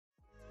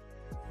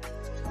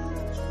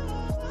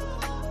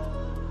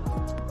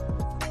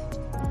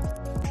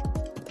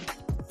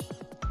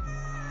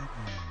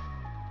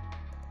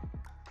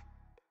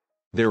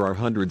There are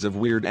hundreds of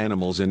weird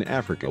animals in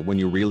Africa when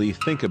you really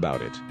think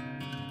about it.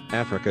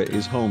 Africa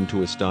is home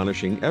to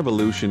astonishing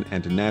evolution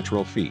and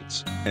natural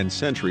feats, and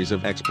centuries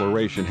of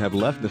exploration have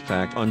left the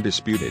fact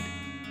undisputed.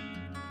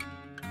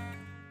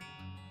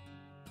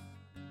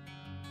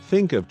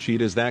 Think of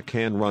cheetahs that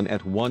can run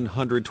at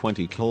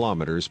 120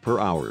 kilometers per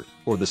hour,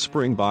 or the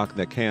springbok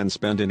that can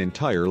spend an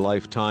entire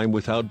lifetime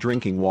without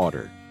drinking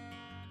water.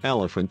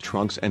 Elephant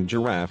trunks and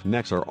giraffe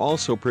necks are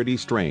also pretty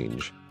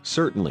strange,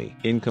 certainly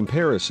in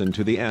comparison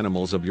to the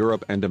animals of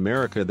Europe and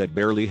America that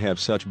barely have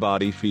such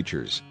body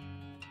features.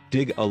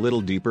 Dig a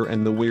little deeper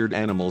and the weird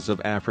animals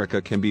of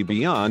Africa can be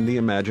beyond the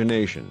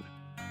imagination.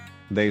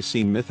 They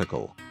seem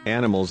mythical,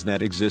 animals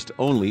that exist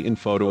only in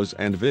photos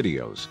and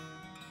videos.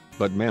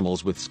 But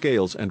mammals with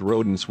scales and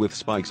rodents with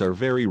spikes are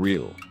very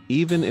real,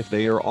 even if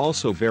they are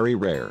also very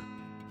rare.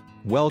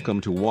 Welcome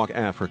to Walk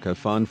Africa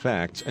Fun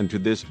Facts and to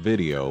this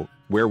video,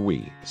 where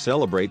we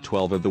celebrate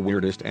 12 of the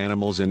weirdest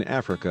animals in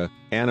Africa,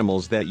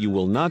 animals that you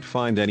will not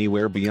find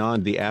anywhere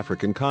beyond the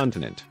African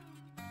continent.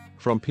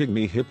 From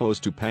pygmy hippos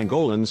to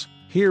pangolins,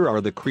 here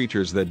are the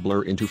creatures that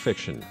blur into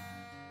fiction.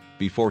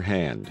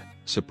 Beforehand,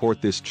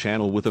 support this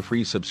channel with a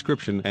free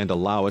subscription and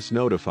allow us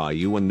notify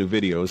you when new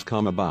videos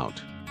come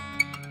about.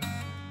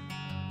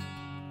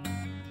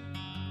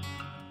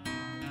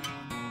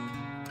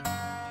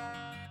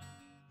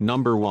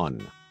 Number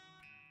 1.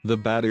 The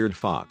bat-eared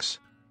fox.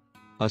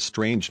 A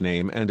strange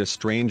name and a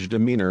strange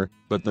demeanor,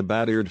 but the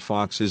bat-eared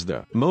fox is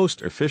the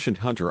most efficient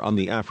hunter on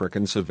the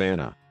African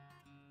savanna.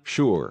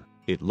 Sure,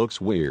 it looks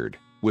weird,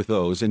 with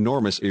those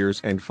enormous ears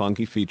and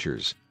funky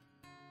features.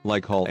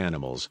 Like all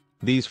animals,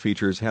 these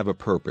features have a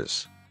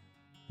purpose.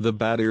 The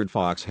bat-eared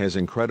fox has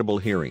incredible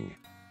hearing.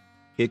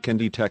 It can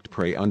detect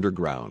prey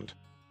underground.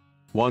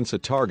 Once a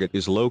target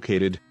is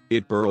located,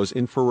 it burrows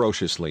in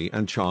ferociously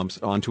and chomps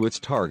onto its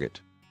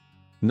target.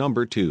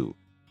 Number 2.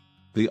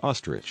 The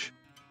ostrich.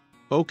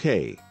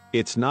 Okay,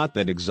 it's not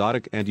that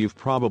exotic and you've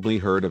probably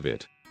heard of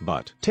it,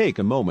 but take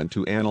a moment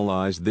to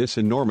analyze this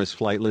enormous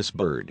flightless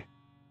bird.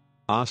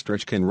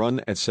 Ostrich can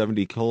run at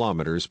 70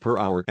 kilometers per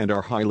hour and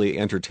are highly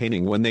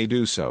entertaining when they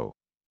do so.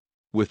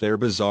 With their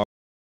bizarre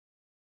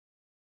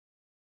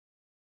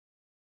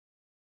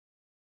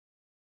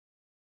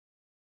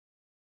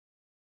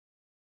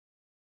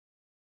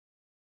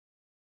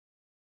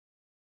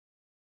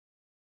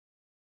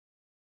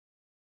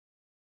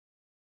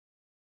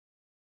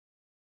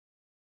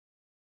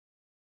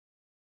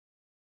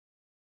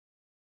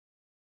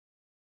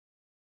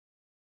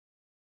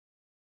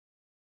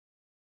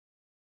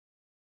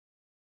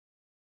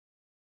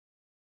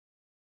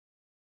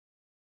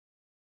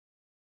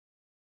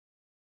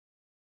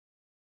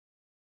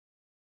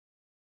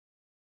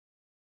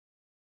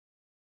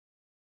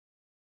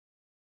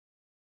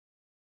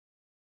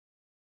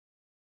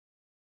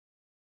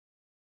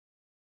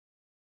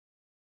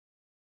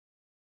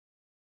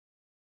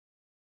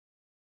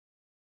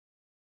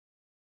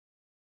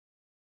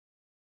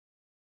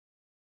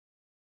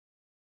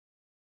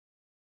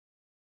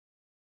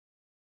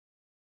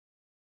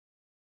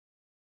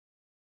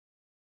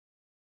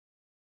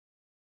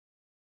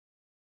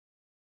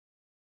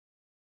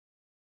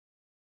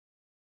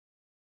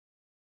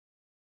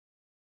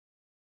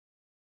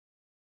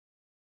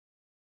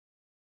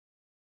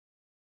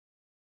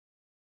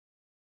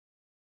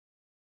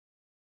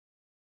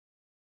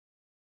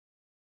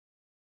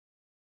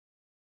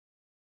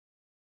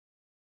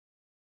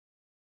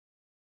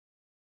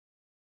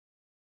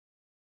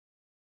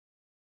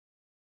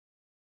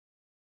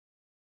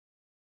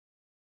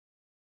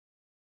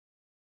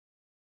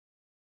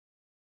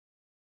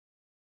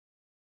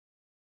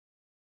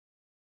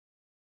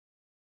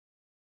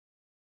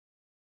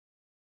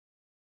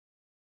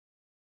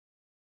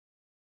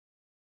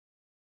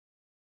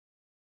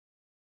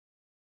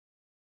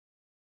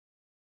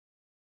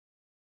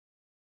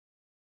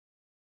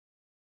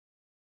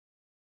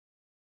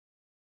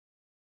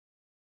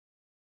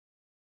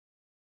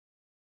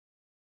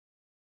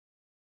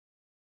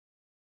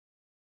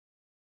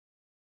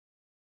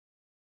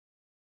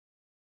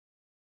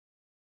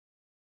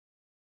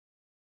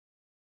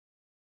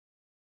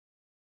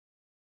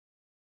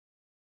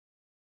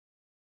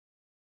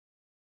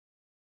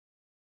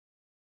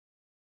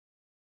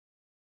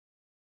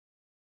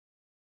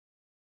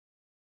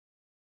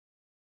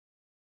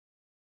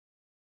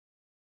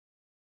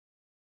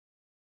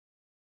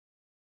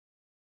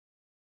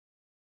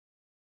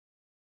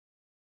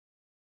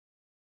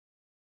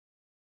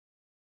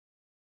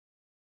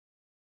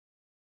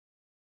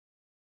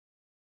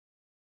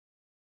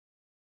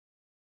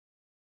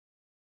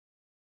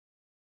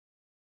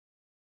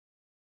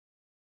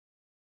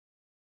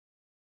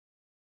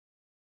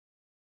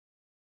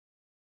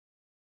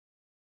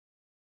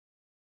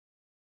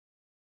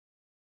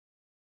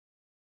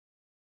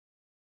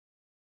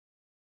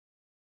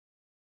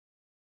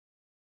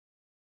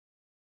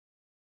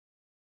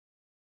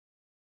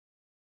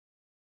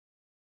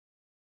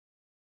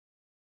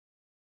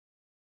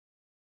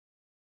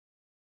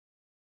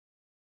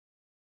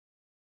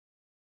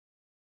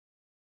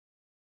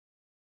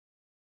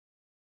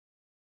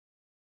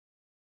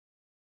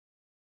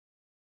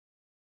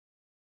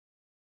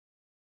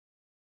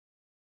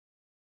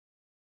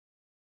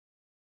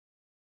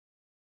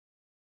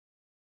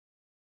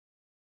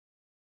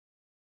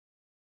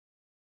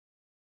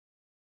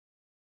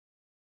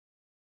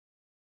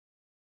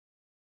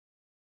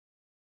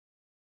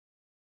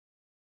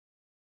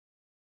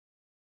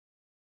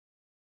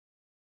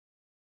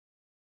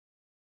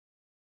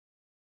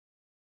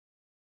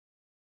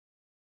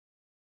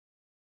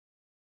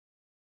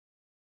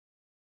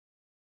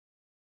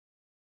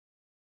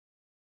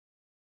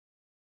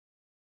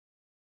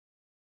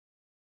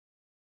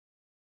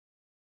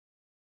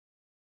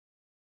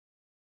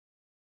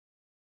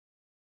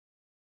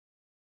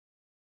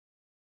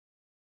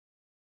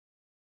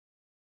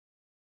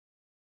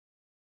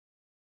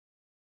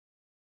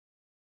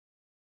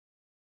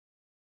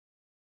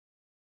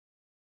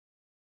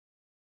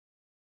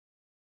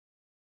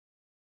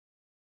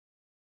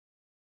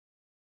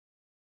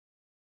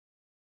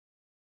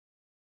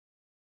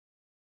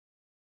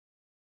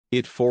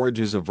It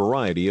forages a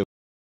variety of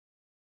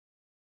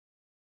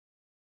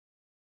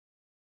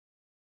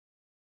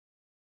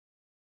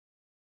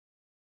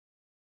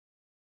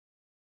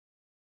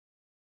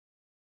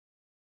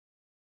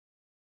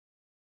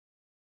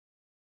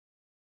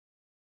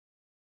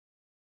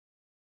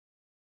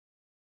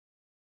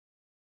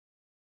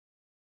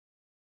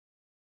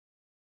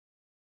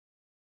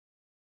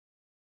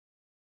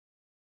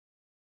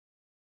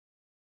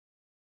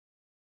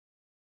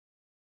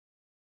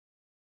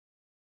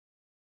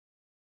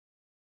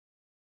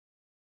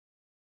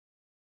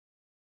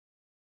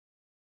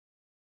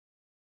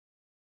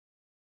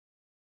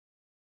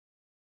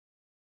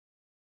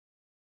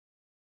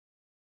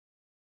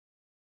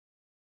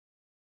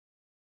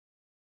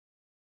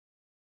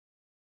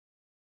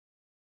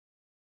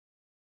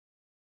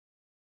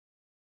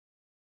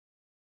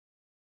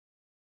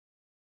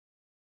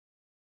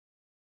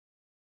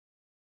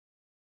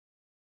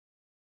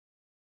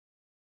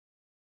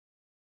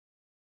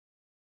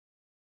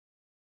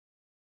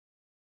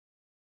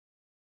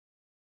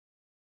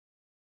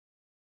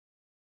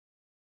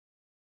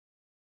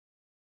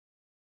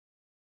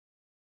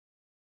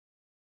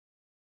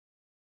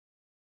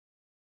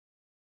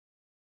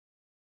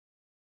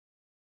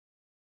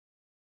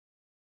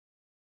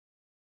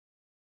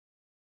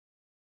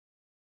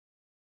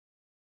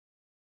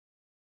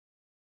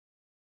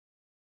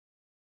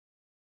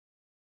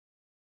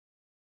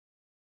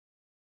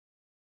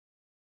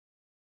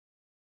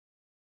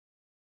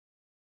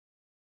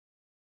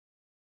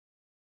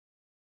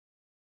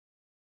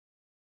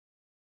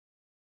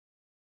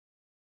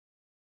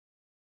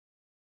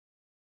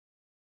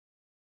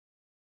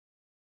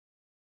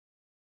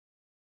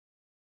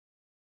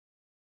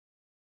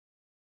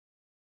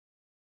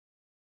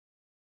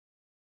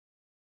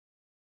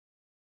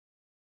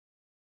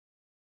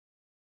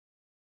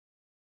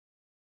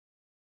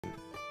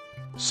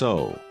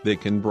so they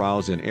can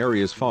browse in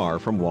areas far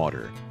from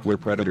water, where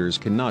predators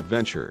cannot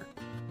venture.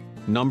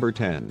 Number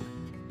 10.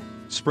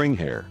 Spring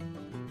hare.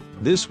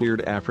 This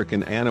weird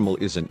African animal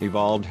is an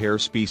evolved hare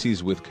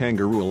species with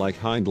kangaroo-like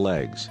hind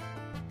legs.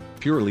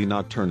 Purely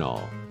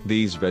nocturnal,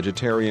 these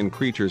vegetarian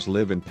creatures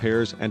live in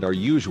pairs and are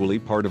usually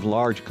part of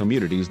large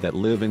communities that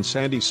live in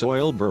sandy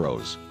soil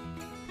burrows.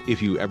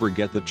 If you ever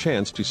get the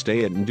chance to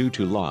stay at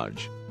Ndutu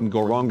Lodge,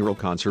 Ngorongoro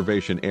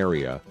Conservation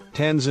Area,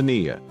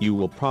 Tanzania, you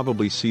will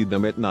probably see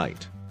them at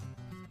night.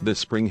 The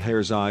spring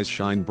hare's eyes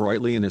shine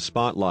brightly in a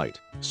spotlight,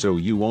 so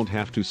you won't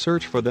have to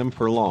search for them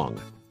for long.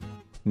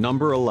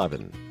 Number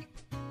 11.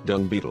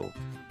 Dung beetle.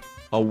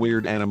 A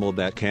weird animal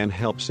that can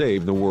help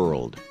save the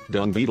world.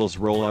 Dung beetles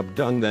roll up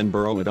dung then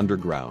burrow it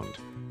underground.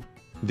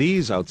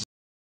 These outside